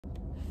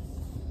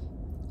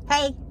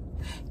Hey,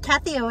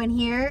 Kathie Owen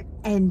here,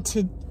 and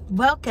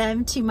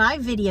welcome to my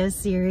video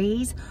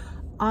series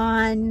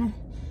on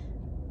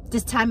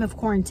this time of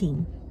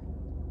quarantine.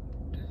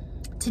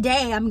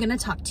 Today, I'm going to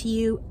talk to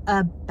you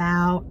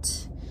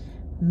about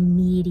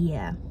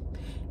media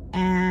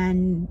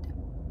and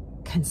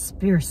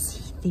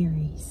conspiracy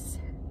theories.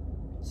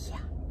 Yeah,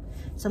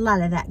 there's a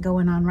lot of that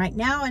going on right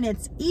now, and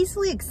it's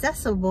easily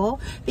accessible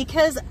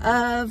because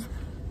of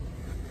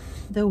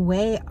the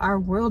way our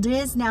world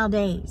is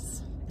nowadays.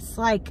 It's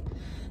like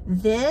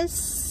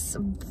this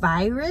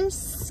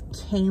virus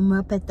came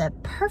up at the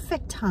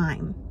perfect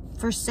time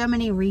for so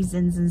many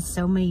reasons and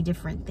so many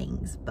different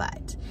things.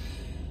 But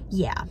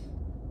yeah,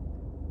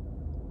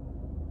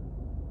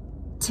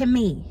 to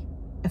me,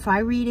 if I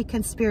read a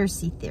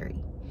conspiracy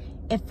theory,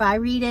 if I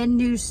read a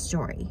news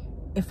story,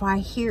 if I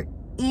hear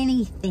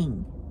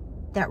anything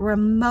that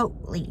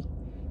remotely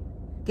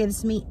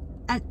gives me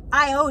an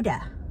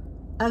iota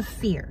of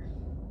fear,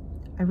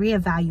 I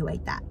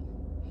reevaluate that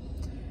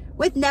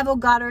with Neville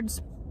Goddard's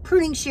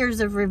pruning shears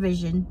of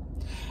revision,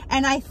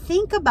 and I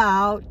think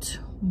about,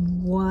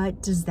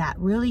 what does that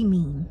really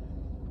mean?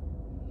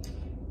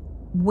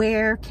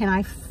 Where can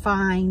I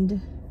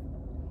find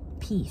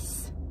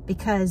peace?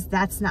 Because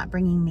that's not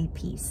bringing me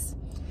peace.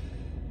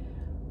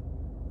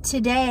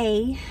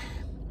 Today,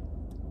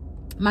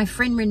 my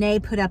friend Renee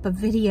put up a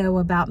video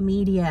about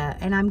media,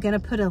 and I'm going to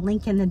put a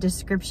link in the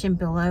description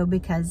below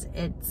because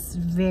it's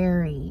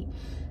very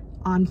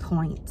on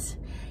point.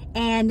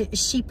 And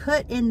she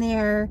put in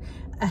there,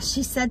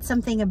 she said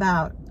something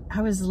about,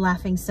 I was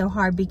laughing so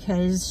hard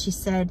because she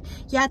said,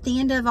 yeah, at the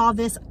end of all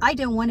this, I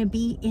don't want to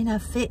be in a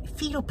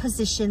fetal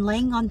position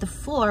laying on the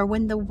floor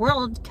when the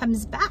world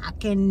comes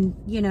back. And,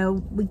 you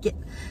know, we get,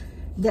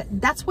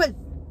 that's what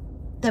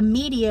the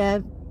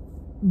media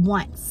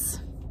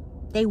wants.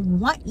 They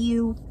want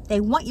you,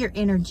 they want your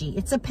energy.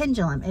 It's a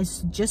pendulum.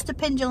 It's just a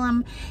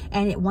pendulum,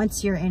 and it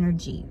wants your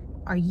energy.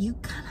 Are you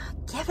gonna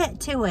give it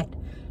to it?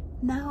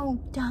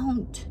 No,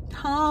 don't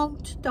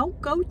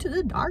go to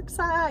the dark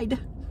side.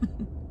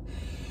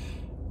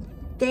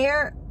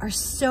 There are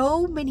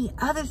so many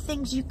other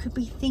things you could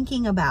be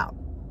thinking about.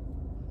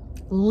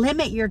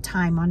 Limit your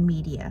time on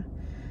media.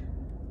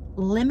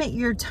 Limit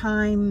your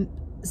time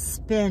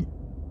spent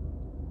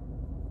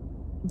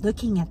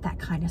looking at that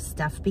kind of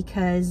stuff,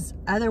 because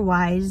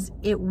otherwise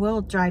it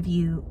will drive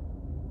you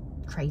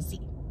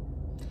crazy.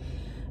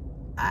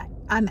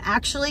 I'm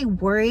actually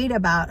worried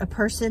about a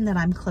person that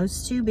I'm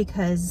close to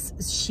because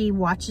she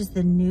watches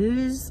the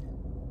news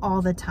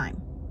all the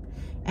time.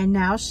 And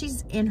now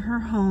she's in her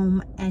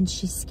home and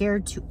she's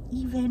scared to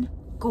even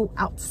go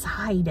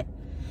outside.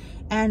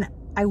 And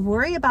I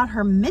worry about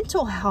her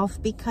mental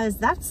health because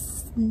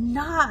that's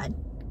not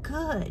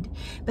good.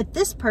 But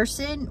this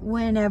person,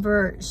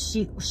 whenever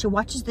she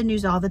watches the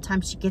news all the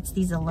time, she gets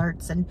these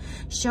alerts, and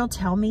she'll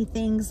tell me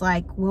things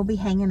like, we'll be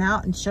hanging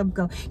out and she'll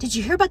go, did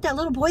you hear about that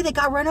little boy that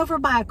got run over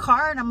by a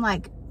car? And I'm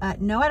like,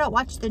 no, I don't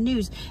watch the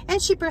news. And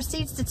she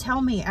proceeds to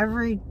tell me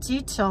every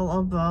detail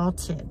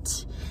about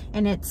it.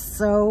 And it's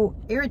so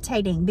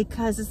irritating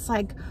because it's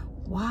like,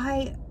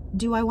 why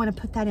do I want to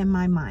put that in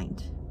my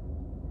mind?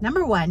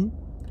 Number one,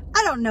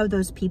 I don't know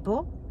those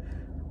people.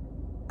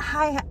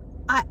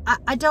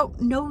 I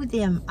don't know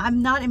them.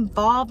 I'm not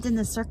involved in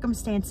the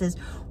circumstances.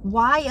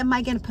 Why am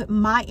I going to put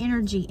my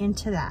energy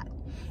into that?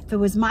 If it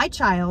was my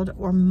child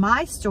or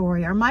my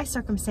story or my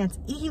circumstance,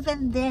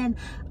 even then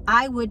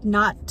I would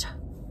not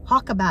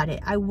talk about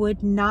it. I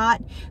would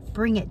not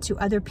bring it to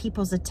other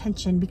people's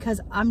attention because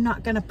I'm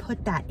not going to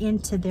put that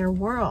into their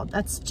world.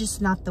 That's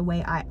just not the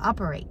way I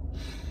operate.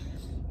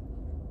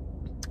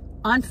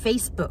 On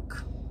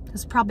Facebook,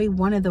 it's probably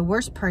one of the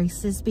worst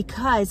places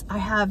because I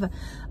have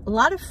a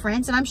lot of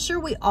friends, and I'm sure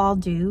we all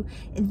do,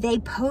 they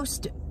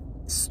post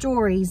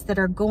stories that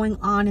are going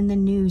on in the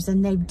news,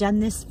 and they've done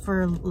this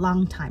for a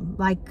long time.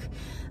 Like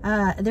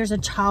there's a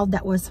child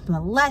that was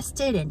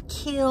molested and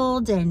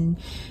killed and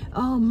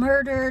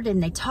murdered,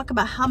 and they talk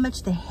about how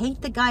much they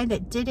hate the guy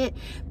that did it.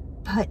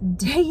 But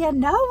do you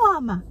know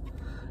him?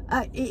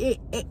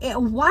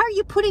 Why are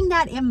you putting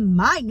that in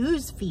my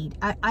news feed?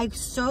 I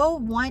so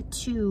want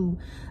to,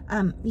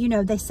 you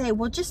know, they say,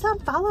 well, just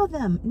unfollow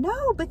them.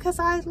 No, because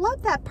I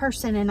love that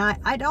person and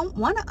I don't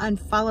want to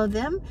unfollow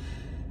them.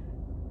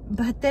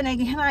 But then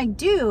again, I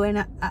do.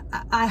 And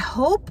I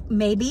hope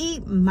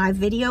maybe my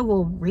video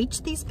will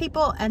reach these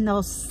people and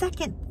they'll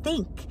second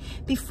think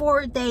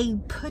before they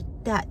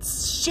put that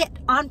shit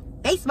on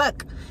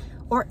Facebook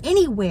or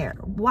anywhere.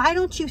 Why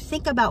don't you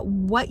think about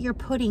what you're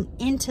putting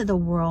into the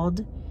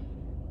world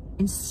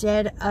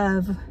instead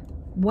of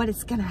what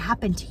is going to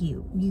happen to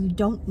you? You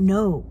don't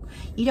know.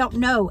 You don't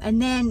know. And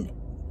then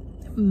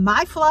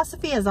my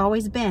philosophy has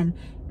always been,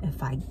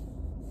 if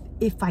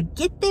I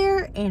get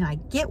there and I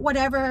get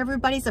whatever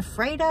everybody's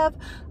afraid of,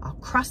 I'll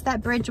cross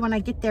that bridge when I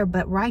get there.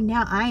 But right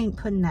now, I ain't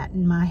putting that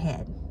in my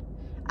head.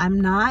 I'm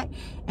not.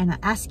 And I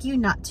ask you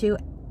not to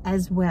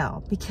as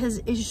well,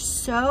 because it's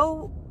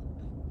so,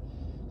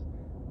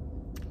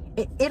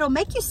 it'll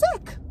make you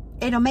sick.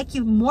 It'll make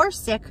you more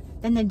sick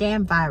than the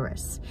damn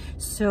virus.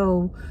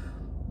 So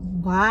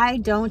Why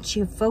don't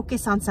you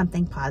focus on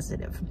something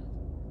positive?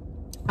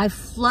 I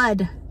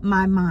flood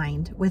my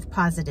mind with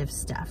positive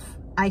stuff.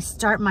 I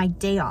start my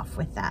day off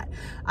with that.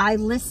 I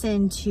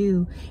listen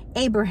to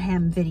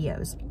Abraham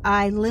videos.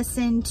 I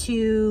listen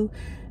to,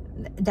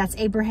 that's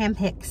Abraham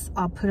Hicks.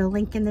 I'll put a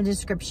link in the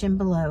description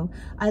below.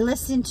 I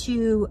listen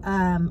to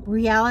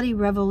Reality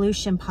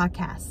Revolution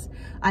podcasts.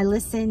 I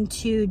listen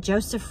to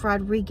Joseph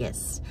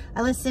Rodriguez.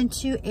 I listen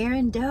to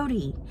Aaron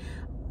Doty.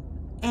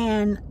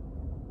 And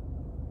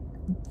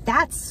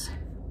that's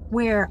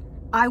where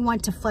I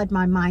want to flood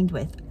my mind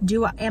with.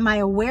 Am I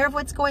aware of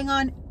what's going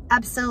on?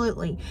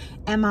 Absolutely.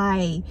 Am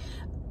I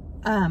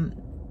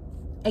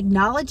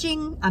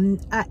acknowledging?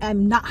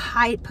 I'm not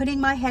putting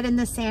my head in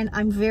the sand.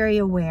 I'm very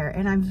aware,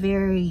 and I'm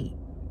very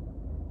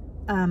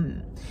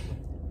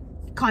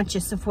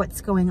conscious of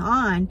what's going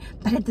on.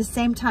 But at the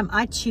same time,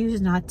 I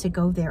choose not to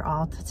go there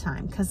all the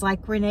time. Because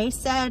like Renee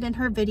said in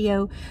her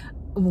video,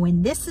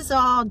 when this is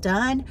all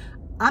done,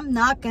 I'm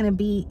not going to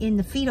be in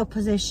the fetal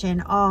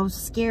position all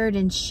scared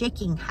and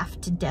shaking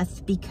half to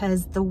death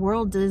because the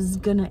world is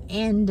going to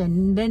end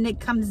and then it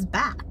comes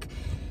back.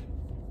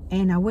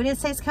 And I wouldn't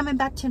say it's coming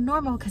back to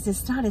normal, because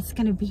it's not. It's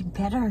going to be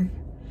better.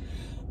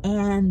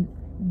 And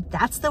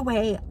that's the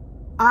way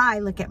I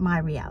look at my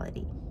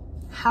reality.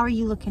 How are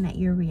you looking at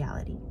your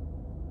reality?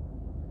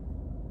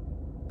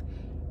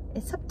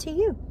 It's up to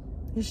you.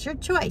 It's your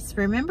choice.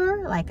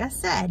 Remember, like I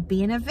said,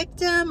 being a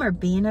victim or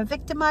being a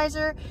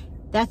victimizer,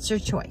 that's your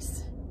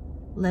choice.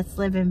 Let's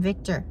live in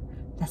victor.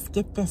 Let's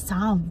get this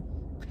on.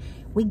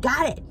 We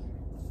got it.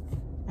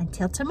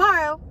 Until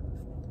tomorrow,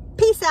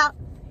 peace out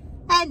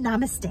and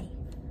namaste.